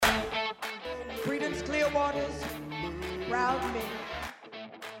Freedom's clear waters, proud men.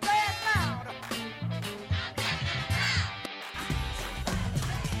 Say it loud.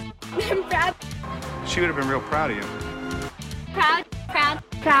 I'm proud. She would have been real proud of you. Proud, proud,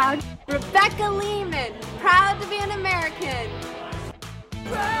 proud. Rebecca Lehman, proud to be an American.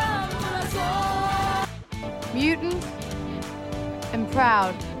 Mutant and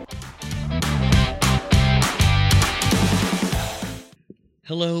proud.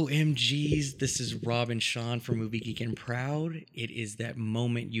 Hello, MGs. This is Rob and Sean from Movie Geek and Proud. It is that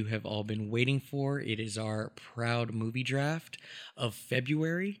moment you have all been waiting for. It is our Proud movie draft of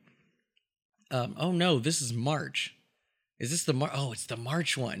February. Oh no, this is March. Is this the March? Oh, it's the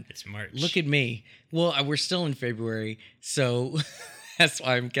March one. It's March. Look at me. Well, we're still in February, so that's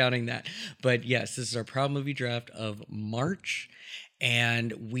why I'm counting that. But yes, this is our Proud movie draft of March.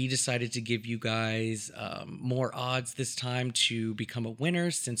 And we decided to give you guys more odds this time to become a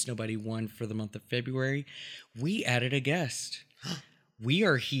winner since nobody won for the month of February. We added a guest. We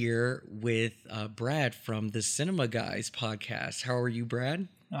are here with Brad from the Cinema Guys podcast. How are you, Brad?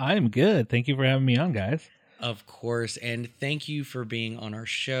 I'm good. Thank you for having me on, guys. Of course. And thank you for being on our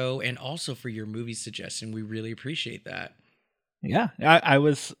show and also for your movie suggestion. We really appreciate that. Yeah, I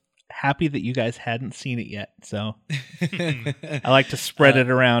was happy that you guys hadn't seen it yet, so I like to spread it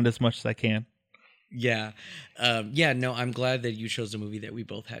around as much as I can. Yeah. No, I'm glad that you chose a movie that we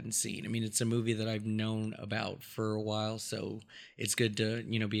both hadn't seen. I mean, it's a movie that I've known about for a while, so it's good to,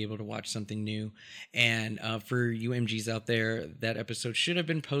 be able to watch something new. And for you MGs out there, that episode should have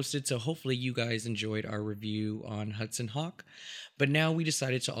been posted, so hopefully you guys enjoyed our review on Hudson Hawk. But now we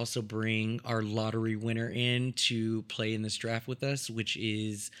decided to also bring our lottery winner in to play in this draft with us, which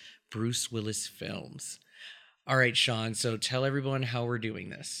is Bruce Willis Films. All right, Sean, so tell everyone how we're doing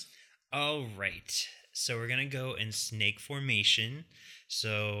this. All right. So we're going to go in snake formation.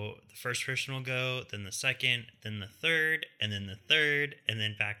 So the first person will go, then the second, then the third, and then the third, and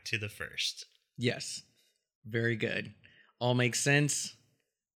then back to the first. Yes. Very good. All makes sense?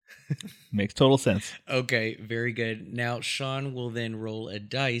 Makes total sense. Okay, very good. Now, Sean will then roll a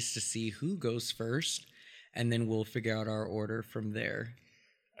dice to see who goes first, and then we'll figure out our order from there.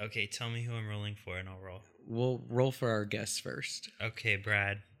 Okay, tell me who I'm rolling for, and I'll roll. We'll roll for our guests first. Okay,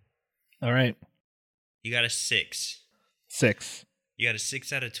 Brad. All right. You got a 6. 6. You got a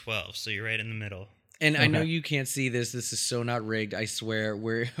 6 out of 12, so you're right in the middle. And okay. I know you can't see this. This is so not rigged. I swear.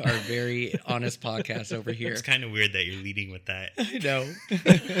 We're our very honest podcast over here. It's kind of weird that you're leading with that. I know.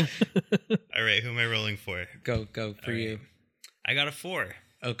 All right, who am I rolling for? Go for you. I got a 4.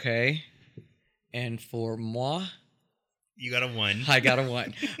 Okay. And for moi? You got a 1. I got a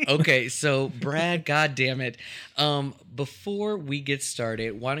 1. Okay, so Brad, God damn it. Before we get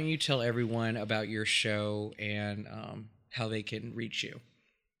started, why don't you tell everyone about your show and how they can reach you?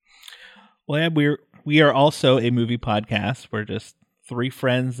 Well, yeah, we are also a movie podcast. We're just 3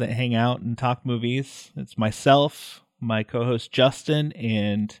 friends that hang out and talk movies. It's myself, my co-host Justin,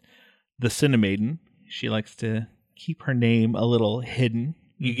 and the Cinemaiden. She likes to keep her name a little hidden.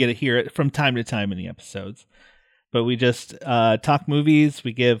 You get to hear it from time to time in the episodes. But we just talk movies,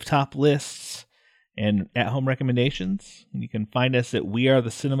 we give top lists and at-home recommendations. And you can find us at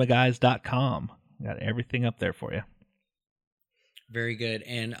wearethecinemaguys.com. We got everything up there for you. Very good.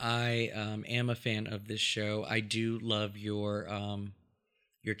 And I am a fan of this show. I do love your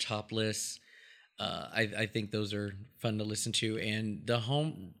top lists. I think those are fun to listen to. And the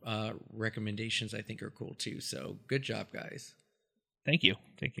home recommendations I think are cool too. So good job, guys. Thank you.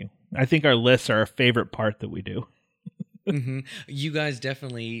 I think our lists are our favorite part that we do. Mm-hmm. You guys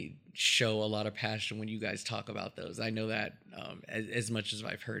definitely show a lot of passion when you guys talk about those. I know that as much as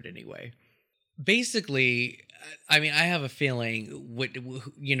I've heard anyway. Basically, I mean, I have a feeling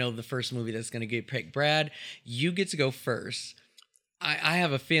the first movie that's going to get picked. Brad, you get to go first. I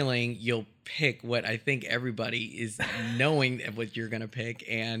have a feeling you'll pick what I think everybody is knowing what you're going to pick,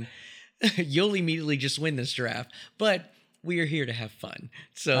 and you'll immediately just win this draft. But we are here to have fun.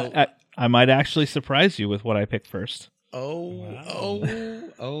 So I might actually surprise you with what I pick first. Oh,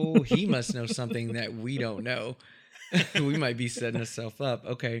 he must know something that we don't know. We might be setting ourselves up.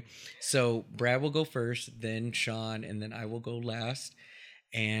 Okay, so Brad will go first, then Sean, and then I will go last.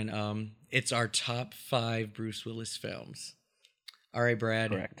 And it's our top 5 Bruce Willis films. All right,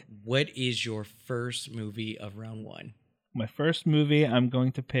 Brad. Correct. What is your first movie of round 1? My first movie I'm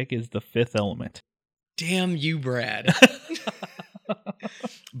going to pick is The Fifth Element. Damn you, Brad.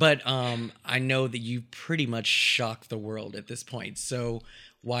 But I know that you pretty much shocked the world at this point. So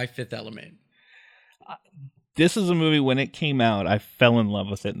why Fifth Element? This is a movie, when it came out, I fell in love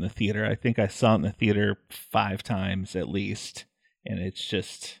with it in the theater. I think I saw it in the theater 5 times at least. And it's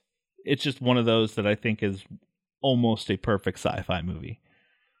just, it's just one of those that I think is almost a perfect sci-fi movie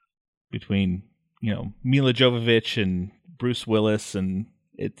between, Mila Jovovich and Bruce Willis, and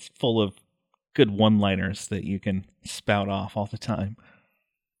it's full of good one-liners that you can spout off all the time.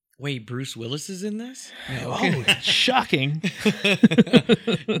 Wait, Bruce Willis is in this? No. Oh, shocking.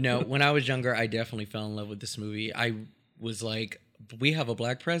 No, when I was younger, I definitely fell in love with this movie. I was like, we have a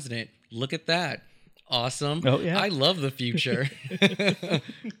black president. Look at that. Awesome. Oh, yeah. I love the future.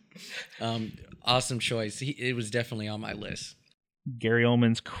 Awesome choice. It was definitely on my list. Gary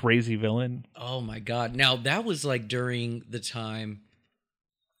Oldman's crazy villain. Oh, my God. Now, that was like during the time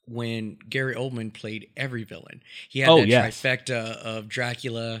when Gary Oldman played every villain. He had that trifecta of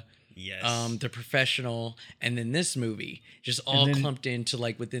Dracula, The Professional, and then this movie, just all clumped into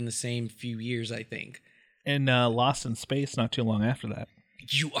like within the same few years, I think. And Lost in Space not too long after that.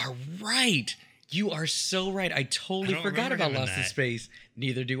 You are right. You are so right. I totally forgot about Lost in Space.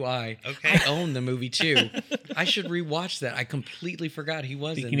 Neither do I. Okay. I own the movie too. I should rewatch that. I completely forgot he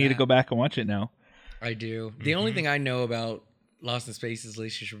was in that. You need to go back and watch it now. I do. The only thing I know about Lost in Space is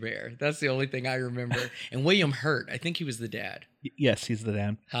Lacey Chabert. That's the only thing I remember. And William Hurt. I think he was the dad. Yes, he's the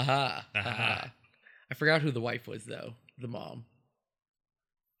dad. Haha. I forgot who the wife was, though. The mom.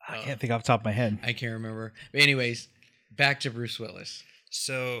 I can't think off the top of my head. I can't remember. But anyways, back to Bruce Willis.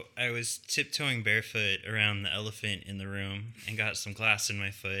 So I was tiptoeing barefoot around the elephant in the room and got some glass in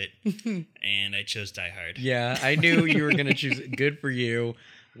my foot, and I chose Die Hard. Yeah, I knew you were going to choose it. Good for you.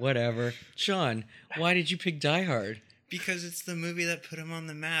 Whatever. Sean, why did you pick Die Hard? Because it's the movie that put him on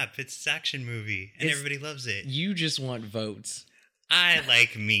the map. It's an action movie, and everybody loves it. You just want votes. I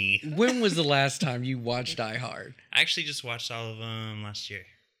like me. When was the last time you watched Die Hard? I actually just watched all of them last year.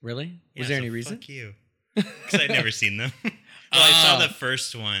 Really? Yeah, Was there any reason? Fuck you. Because I'd never seen them. I saw the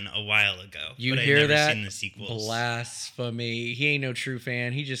first one a while ago. You but hear I'd never that? seen the sequels. Blasphemy. He ain't no true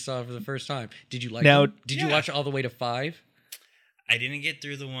fan. He just saw it for the first time. Did you like Now- it? Did you watch all the way to 5? I didn't get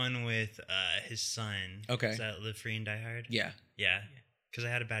through the one with his son. Okay. Is that Live Free and Die Hard? Yeah. Yeah. Because I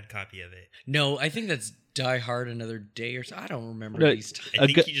had a bad copy of it. No, I think that's Die Hard Another Day or so. I don't remember No, these titles. I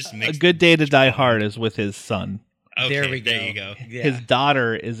think he just A mixed Good Day to Die Hard is with his son. Okay, there we go. There you go. Yeah, His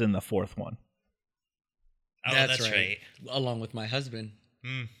daughter is in the fourth one. Oh, that's right. Along with my husband.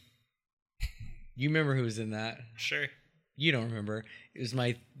 Hmm. You remember who was in that? Sure. You don't remember. This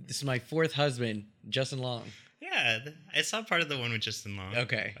is my fourth husband, Justin Long. Yeah, I saw part of the one with Justin Long.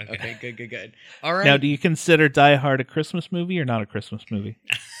 Okay. Good. All right. Now, do you consider Die Hard a Christmas movie or not a Christmas movie?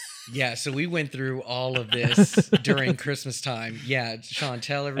 Yeah, so we went through all of this during Christmas time. Yeah, Sean,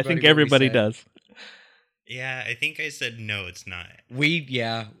 tell I everybody. think what we everybody said. does. Yeah, I think I said no, it's not.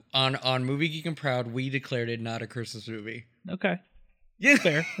 On Movie Geek and Proud, we declared it not a Christmas movie. Okay. Yeah,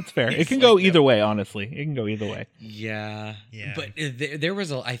 Fair. It's fair. It It's can like go that. either way, honestly. It can go either way. Yeah. Yeah. But there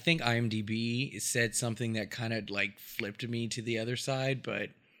was I think IMDb said something that kind of like flipped me to the other side, but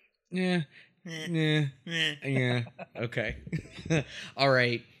yeah. Eh. Yeah. Okay. All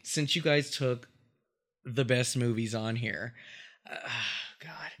right. Since you guys took the best movies on here,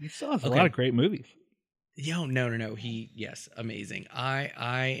 God. You saw a Okay. lot of great movies. Yo, no. Yes, amazing.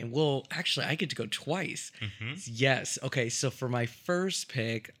 Actually, I get to go twice. Mm-hmm. Yes. Okay. So for my first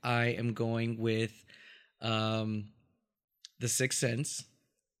pick, I am going with, The Sixth Sense,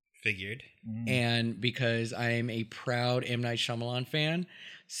 Figured. and because I am a proud M. Night Shyamalan fan,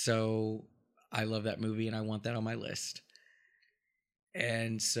 so I love that movie and I want that on my list.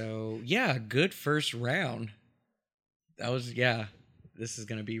 And so, yeah, good first round. This is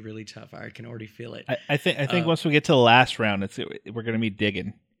going to be really tough. I can already feel it. I think once we get to the last round, we're going to be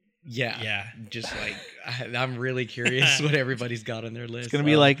digging. Yeah. Just like, I'm really curious what everybody's got on their list. It's going to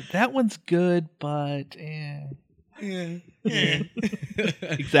be like, that one's good, but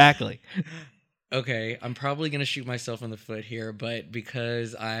exactly. Okay, I'm probably going to shoot myself in the foot here, but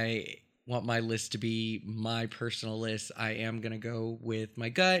because I want my list to be my personal list, I am going to go with my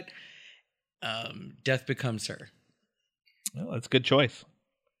gut. Death Becomes Her Well, that's a good choice.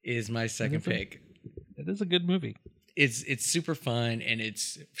 is my second pick. It is a good movie. It's super fun and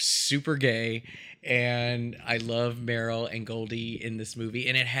it's super gay, and I love Meryl and Goldie in this movie,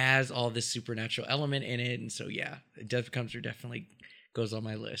 and it has all this supernatural element in it, and so yeah, Death Becomes Her definitely goes on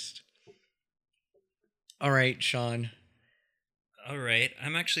my list. All right, Sean. All right.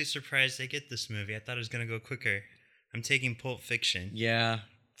 I'm actually surprised I get this movie. I thought it was going to go quicker. I'm taking Pulp Fiction. Yeah,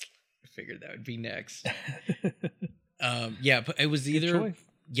 I figured that would be next. But it was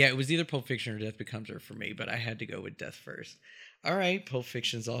either Pulp Fiction or Death Becomes Her for me, but I had to go with Death first. All right, Pulp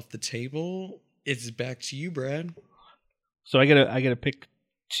Fiction's off the table. It's back to you, Brad. So I gotta pick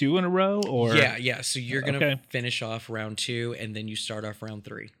two in a row, or Yeah. So you're gonna Okay. finish off round 2, and then you start off round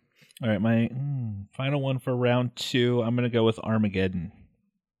 3. All right, my final one for round 2. I'm going to go with Armageddon.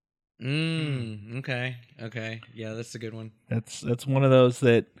 Okay. Yeah, that's a good one. That's one of those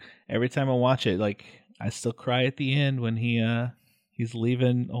that every time I watch it, like I still cry at the end when he's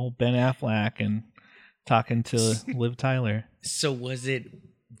leaving old Ben Affleck and talking to Liv Tyler. So was it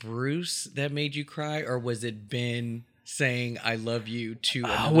Bruce that made you cry, or was it Ben saying "I love you" to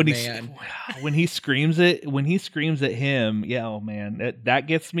another man? When he screams at him, yeah, oh man, that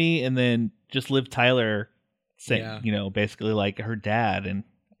gets me. And then just Liv Tyler saying, basically like her dad, and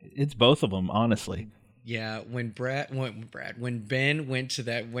it's both of them, honestly. Yeah, when Ben went to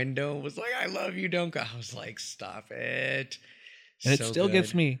that window and was like, "I love you, don't go," I was like, "Stop it." And it still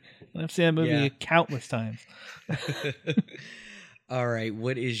gets me. I've seen that movie countless times. All right,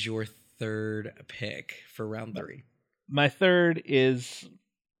 what is your third pick for round 3? My third is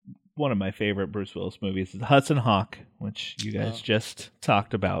one of my favorite Bruce Willis movies, is Hudson Hawk, which you guys just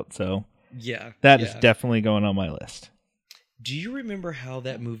talked about. So that is definitely going on my list. Do you remember how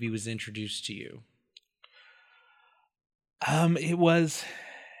that movie was introduced to you? It was.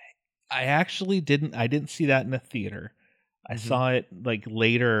 I actually didn't. I didn't see that in the theater. I saw it like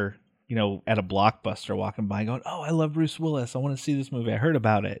later, at a Blockbuster walking by, going, "Oh, I love Bruce Willis. I want to see this movie. I heard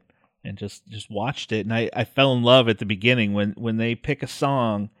about it." And just watched it, and I fell in love at the beginning when they pick a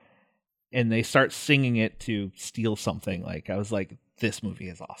song and they start singing it to steal something. Like I was like, this movie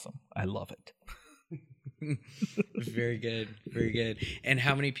is awesome. I love it. Very good, very good. And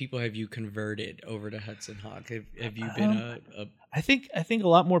how many people have you converted over to Hudson Hawk? Have you been I think a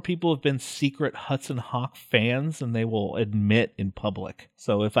lot more people have been secret Hudson Hawk fans than they will admit in public.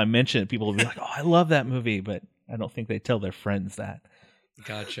 So if I mention it, people will be like, "Oh, I love that movie," but I don't think they tell their friends that.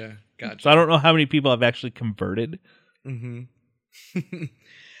 Gotcha. So I don't know how many people I've actually converted. Mm-hmm.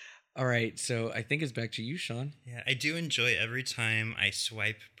 All right, so I think it's back to you, Sean. Yeah, I do enjoy every time I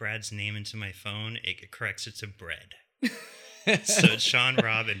swipe Brad's name into my phone, it corrects it to Bread. So it's Sean,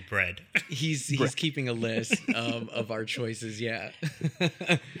 Rob, and Bread. He's keeping a list of our choices, yeah.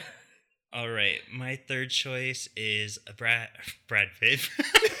 All right, my third choice is a Brad Pitt,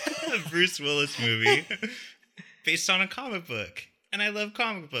 a Bruce Willis movie based on a comic book. And I love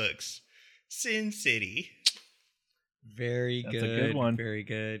comic books. Sin City. Very good. That's a good one. Very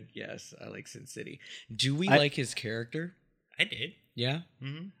good. Yes, I like Sin City. Do we like his character? I did. Yeah?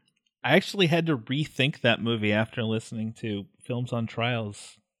 Mm-hmm. I actually had to rethink that movie after listening to Films on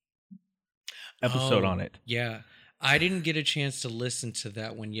Trials episode on it. Yeah. I didn't get a chance to listen to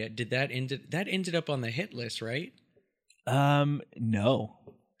that one yet. Did that ended up on the hit list, right? No.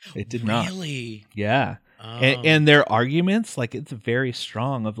 It did not. Really? Yeah. Oh. And their arguments, like, it's very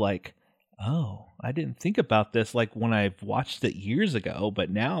strong of like, oh, I didn't think about this like when I watched it years ago, but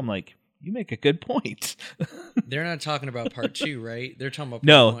now I'm like, you make a good point. They're not talking about part 2, right? They're talking about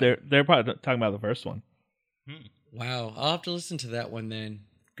part 1. They're probably talking about the first one. Wow. I'll have to listen to that one then.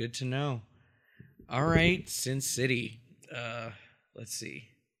 Good to know. All right, Sin City. Let's see.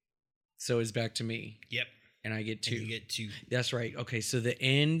 So it's back to me. Yep. And I get 2. And you get 2. That's right. Okay, so the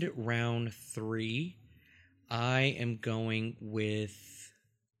end round 3, I am going with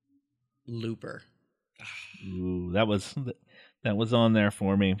Looper. Ooh, that was on there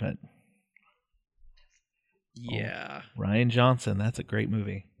for me, but yeah. Rian Johnson, that's a great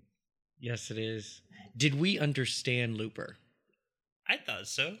movie. Yes, it is. Did we understand Looper? I thought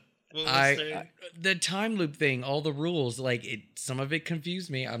so. Well, the time loop thing, all the rules, like some of it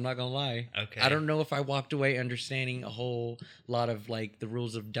confused me. I'm not gonna lie. Okay. I don't know if I walked away understanding a whole lot of like the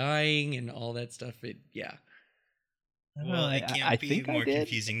rules of dying and all that stuff. Well, it can't be more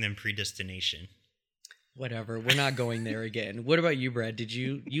confusing than Predestination. Whatever. We're not going there again. What about you, Brad? Did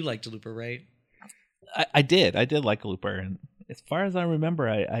you liked Looper, right? I did. I did like Looper, and as far as I remember,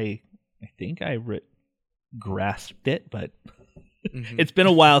 I think I grasped it, but. Mm-hmm. It's been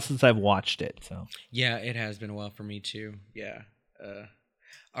a while since I've watched it, so yeah, it has been a while for me too. Yeah.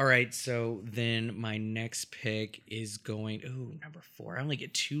 All right, so then my next pick is going. Ooh, number 4. I only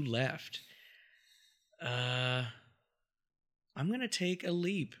get 2 left. I'm gonna take a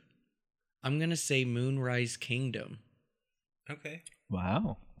leap. I'm gonna say Moonrise Kingdom. Okay.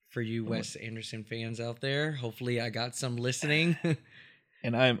 Wow. For you Wes Anderson fans out there, hopefully I got some listening.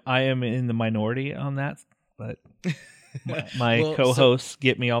 And I am in the minority on that, but. My co-hosts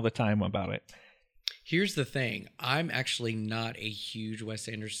get me all the time about it. Here's the thing. I'm actually not a huge Wes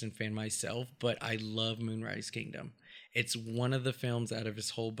Anderson fan myself, but I love Moonrise Kingdom. It's one of the films out of his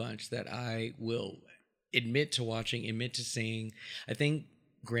whole bunch that I will admit to watching, admit to seeing. I think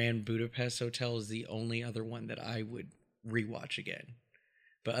Grand Budapest Hotel is the only other one that I would rewatch again.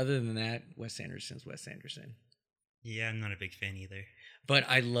 But other than that, Wes Anderson's Wes Anderson. Yeah, I'm not a big fan either. But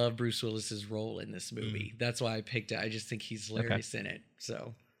I love Bruce Willis's role in this movie. That's why I picked it. I just think he's hilarious in it.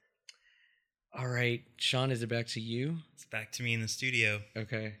 So, all right, Sean, is it back to you? It's back to me in the studio.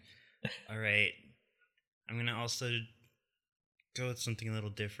 Okay. All right. I'm going to also go with something a little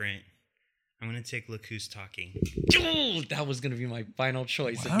different. I'm going to take Look Who's Talking. Oh, that was going to be my final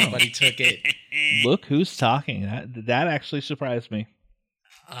choice Wow. if nobody took it. Look Who's Talking. That actually surprised me.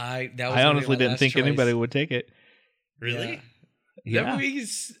 I honestly didn't think anybody would take it. Really? Yeah. That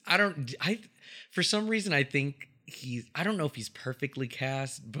movie's, for some reason, I think I don't know if he's perfectly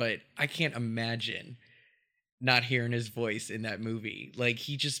cast, but I can't imagine not hearing his voice in that movie. Like,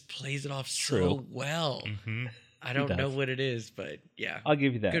 he just plays it off so well. Mm-hmm. I don't know what it is, but yeah. I'll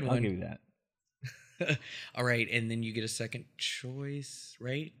give you that. Good one. I'll give you that. All right, and then you get a second choice,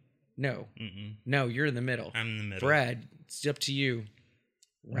 right? No. Mm-mm. No, you're in the middle. I'm in the middle. Brad, it's up to you.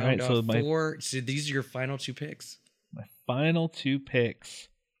 Round right, off so 4. So these are your final 2 picks. My final 2 picks.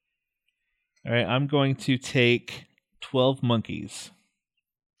 All right, I'm going to take 12 Monkeys.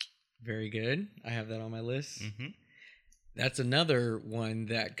 Very good. I have that on my list. Mm-hmm. That's another one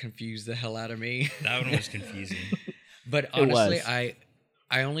that confused the hell out of me. That one was confusing. But honestly,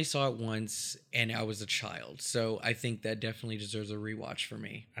 I only saw it once, and I was a child. So I think that definitely deserves a rewatch for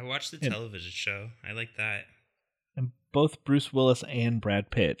me. I watched the television show. I like that. And both Bruce Willis and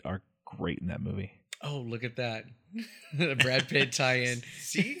Brad Pitt are great in that movie. Oh, look at that. Brad Pitt tie-in.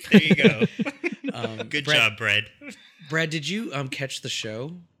 See? There you go. Good job, Brad. Brad, did you catch the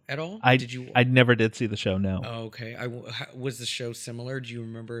show at all? I never did see the show, no. Oh, okay. Was the show similar? Do you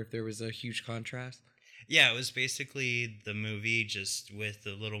remember if there was a huge contrast? Yeah, it was basically the movie just with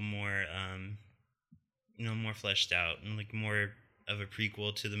a little more, more fleshed out and like more of a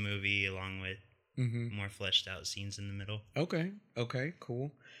prequel to the movie along with more fleshed out scenes in the middle. Okay,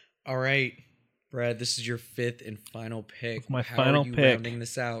 cool. All right, Brad, this is your 5th and final pick. My How final are you pick. rounding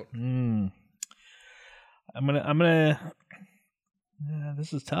this out? I'm gonna.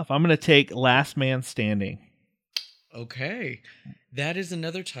 This is tough. I'm gonna take Last Man Standing. Okay, that is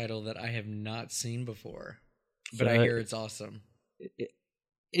another title that I have not seen before, but I hear it's awesome.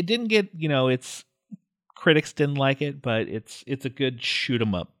 It didn't get, it's critics didn't like it, but it's a good shoot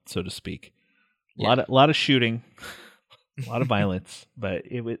 'em up, so to speak. A lot of shooting, a lot of violence, but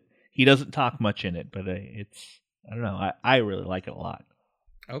he doesn't talk much in it, but I don't know. I really like it a lot.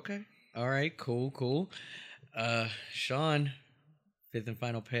 Okay, all right, cool. Sean, 5th and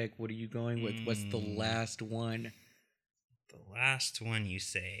final pick. What are you going with? What's the last one? The last one, you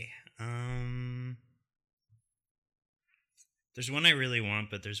say? There's one I really want,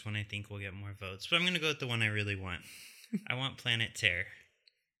 but there's one I think will get more votes. But I'm going to go with the one I really want. I want Planet Terror.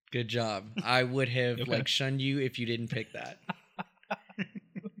 Good job. I would have shunned you if you didn't pick that.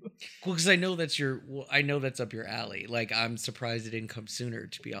 Well, because I know that's up your alley. Like, I'm surprised it didn't come sooner,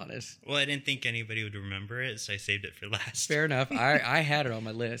 to be honest. Well, I didn't think anybody would remember it, so I saved it for last. Fair enough. I had it on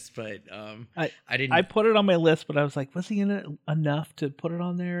my list, but I didn't. I put it on my list, but I was like, was he in it enough to put it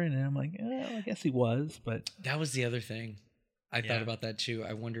on there? And I'm like, I guess he was, but that was the other thing. I thought about that too.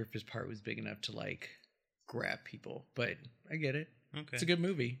 I wonder if his part was big enough to grab people, but I get it. Okay, it's a good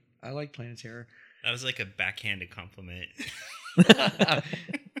movie. I like Planet Terror. That was like a backhanded compliment.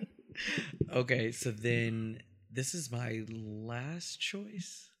 Okay, so then this is my last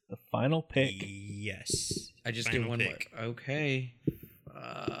choice. The final pick. Yes. I just Final get one pick. more. Okay.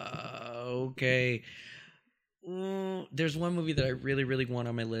 Okay. There's one movie that I really, really want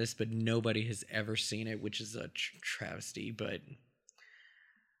on my list, but nobody has ever seen it, which is a travesty. But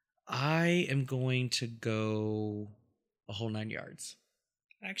I am going to go A Whole 9 Yards.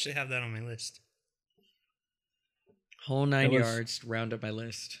 I actually have that on my list. Whole 9 Yards, round up my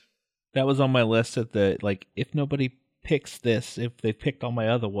list. That was on my list at if nobody picks this, if they picked all my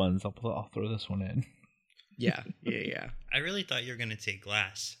other ones, I'll throw this one in. Yeah. I really thought you were going to take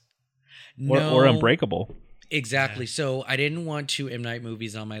Glass. Or Unbreakable. Exactly. Yeah. So I didn't want 2 M. Night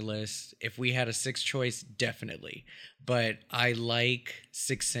movies on my list. If we had a 6th choice, definitely. But I like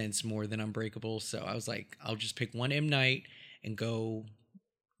Sixth Sense more than Unbreakable. So I was like, I'll just pick one M. Night and go,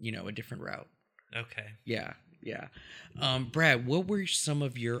 a different route. Okay. Yeah. Brad, what were some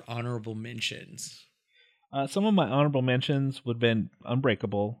of your honorable mentions? Some of my honorable mentions would have been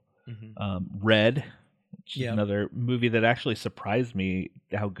Unbreakable, Red, which is another movie that actually surprised me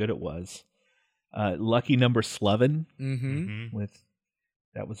how good it was. Lucky Number 11,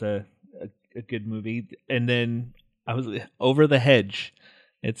 that was a good movie. And then I was Over the Hedge.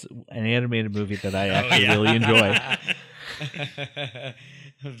 It's an animated movie that I actually really enjoy.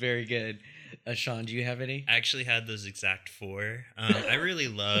 Very good. Sean, do you have any? I actually had those exact 4. I really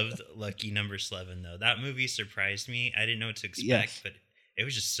loved Lucky Number 11, though. That movie surprised me. I didn't know what to expect, but It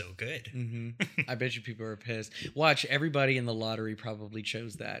was just so good. I bet you people are pissed. Watch, everybody in the lottery probably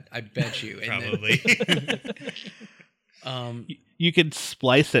chose that. I bet you. Probably. You could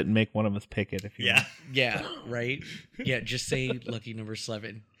splice it and make one of us pick it if you Yeah. want. Yeah, right? Yeah, just say lucky number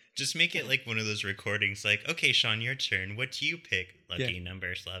 11. Just make it like one of those recordings like, okay, Sean, your turn. What do you pick? Lucky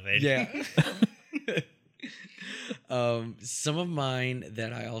number 11. Yeah. Some of mine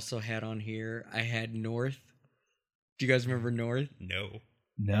that I also had on here, I had North. Do you guys remember North? No.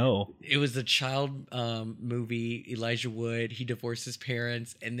 It was a child movie. Elijah Wood, he divorced his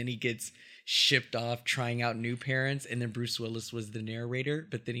parents, and then he gets shipped off trying out new parents, and then Bruce Willis was the narrator,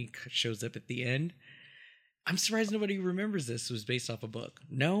 but then he shows up at the end. I'm surprised nobody remembers this. It was based off a book.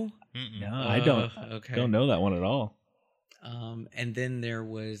 No? No, I don't. Okay. Don't know that one at all. And then there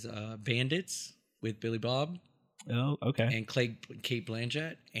was Bandits with Billy Bob. Oh, okay. And Kate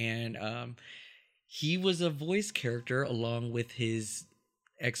Blanchett. And he was a voice character along with his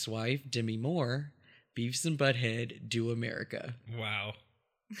ex-wife, Demi Moore. Beavis and Butthead Do America. Wow.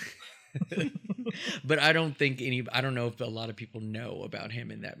 But I don't know if a lot of people know about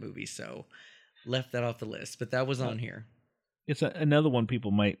him in that movie, so left that off the list. But that was on here. It's another one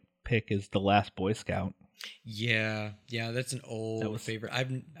people might pick is The Last Boy Scout. Yeah, that's an old favorite.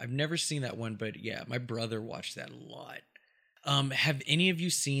 I've never seen that one, but yeah, my brother watched that a lot. Have any of you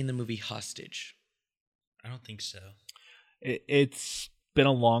seen the movie Hostage? I don't think so. It's been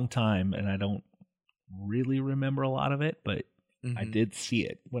a long time, and I don't really remember a lot of it, but I did see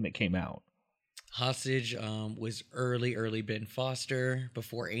it when it came out. Hostage was early Ben Foster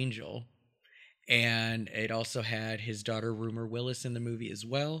before Angel. And it also had his daughter Rumor Willis in the movie as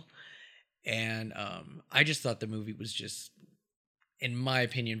well. And I just thought the movie was just, in my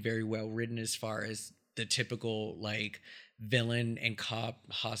opinion, very well written as far as the typical like villain and cop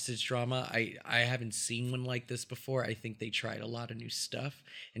hostage drama. I haven't seen one like this before. I think they tried a lot of new stuff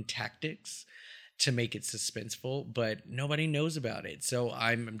and tactics to make it suspenseful, but nobody knows about it. So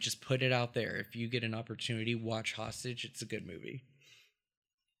I'm just put it out there. If you get an opportunity, watch Hostage. It's a good movie.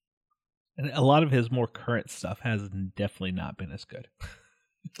 And a lot of his more current stuff has definitely not been as good.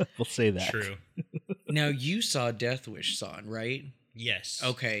 We'll say that. True. Now, you saw Death Wish, Son, right? Yes.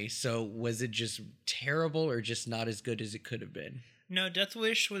 Okay, so was it just terrible or just not as good as it could have been? No, Death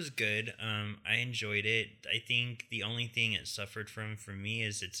Wish was good. I enjoyed it. I think the only thing it suffered from for me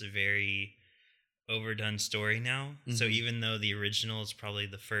is it's a very overdone story now. So even though the original is probably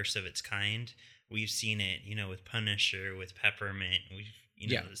the first of its kind, we've seen it, with Punisher, with Peppermint.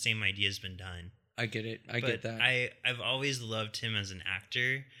 The same idea has been done. I get it. I get that. I've always loved him as an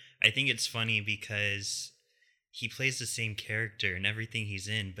actor. I think it's funny because he plays the same character in everything he's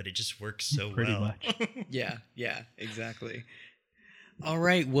in, but it just works so Pretty well. much. Yeah, exactly. All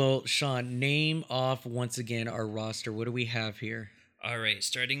right, well, Sean, name off once again our roster. What do we have here? All right,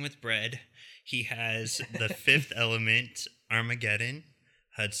 starting with Brad, he has The Fifth Element, Armageddon,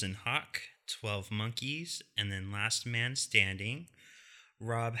 Hudson Hawk, 12 Monkeys, and then Last Man Standing.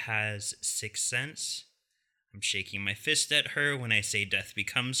 Rob has Sixth Sense. I'm shaking my fist at her when I say Death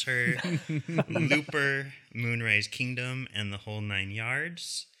Becomes Her. Looper, Moonrise Kingdom, and the whole 9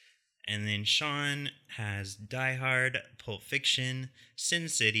 yards. And then Sean has Die Hard, Pulp Fiction, Sin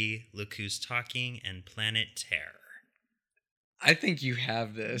City, Look Who's Talking, and Planet Terror. I think you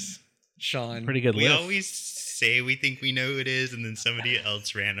have this, Sean. Pretty good We list. always say we think we know who it is, and then somebody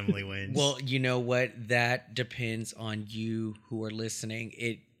else randomly wins. Well, you know what? That depends on you who are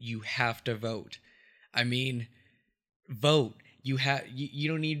listening. You have to vote. I mean, vote. You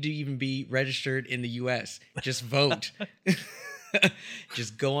don't need to even be registered in the US. Just vote.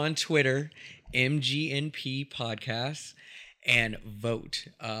 Just go on Twitter, MGNP Podcast, and vote.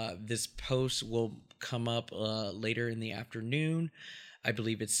 This post will come up later in the afternoon. I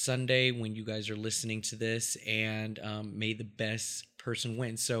believe it's Sunday when you guys are listening to this, and may the best person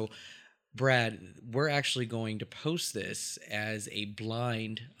win. So, Brad, we're actually going to post this as a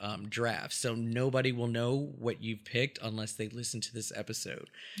blind draft. So nobody will know what you've picked unless they listen to this episode.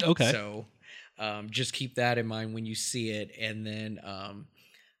 Okay. So just keep that in mind when you see it. And then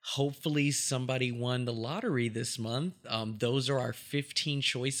hopefully somebody won the lottery this month. Those are our 15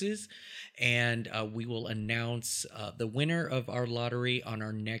 choices. And we will announce the winner of our lottery on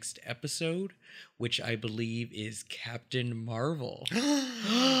our next episode, which I believe is Captain Marvel.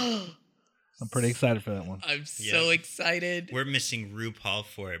 I'm pretty excited for that one. I'm so excited. We're missing RuPaul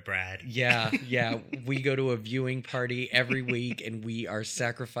for it, Brad. Yeah. We go to a viewing party every week, and we are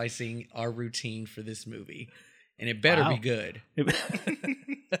sacrificing our routine for this movie. And it better be good.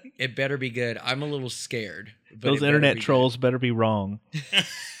 It better be good. I'm a little scared. But those internet trolls better be wrong.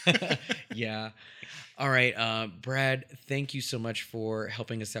 Yeah. All right, Brad, thank you so much for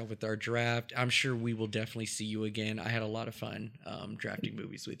helping us out with our draft. I'm sure we will definitely see you again. I had a lot of fun drafting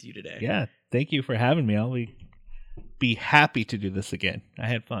movies with you today. Yeah, thank you for having me. I'll be happy to do this again. I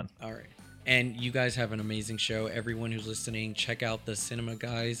had fun. All right. And you guys have an amazing show. Everyone who's listening, check out the Cinema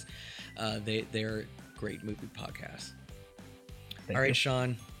Guys. They're a great movie podcast. Thank All right, you.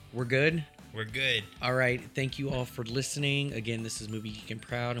 Sean, we're good? We're good. All right. Thank you all for listening. Again, this is Movie Geek and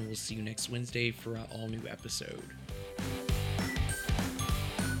Proud, and we'll see you next Wednesday for an all-new episode.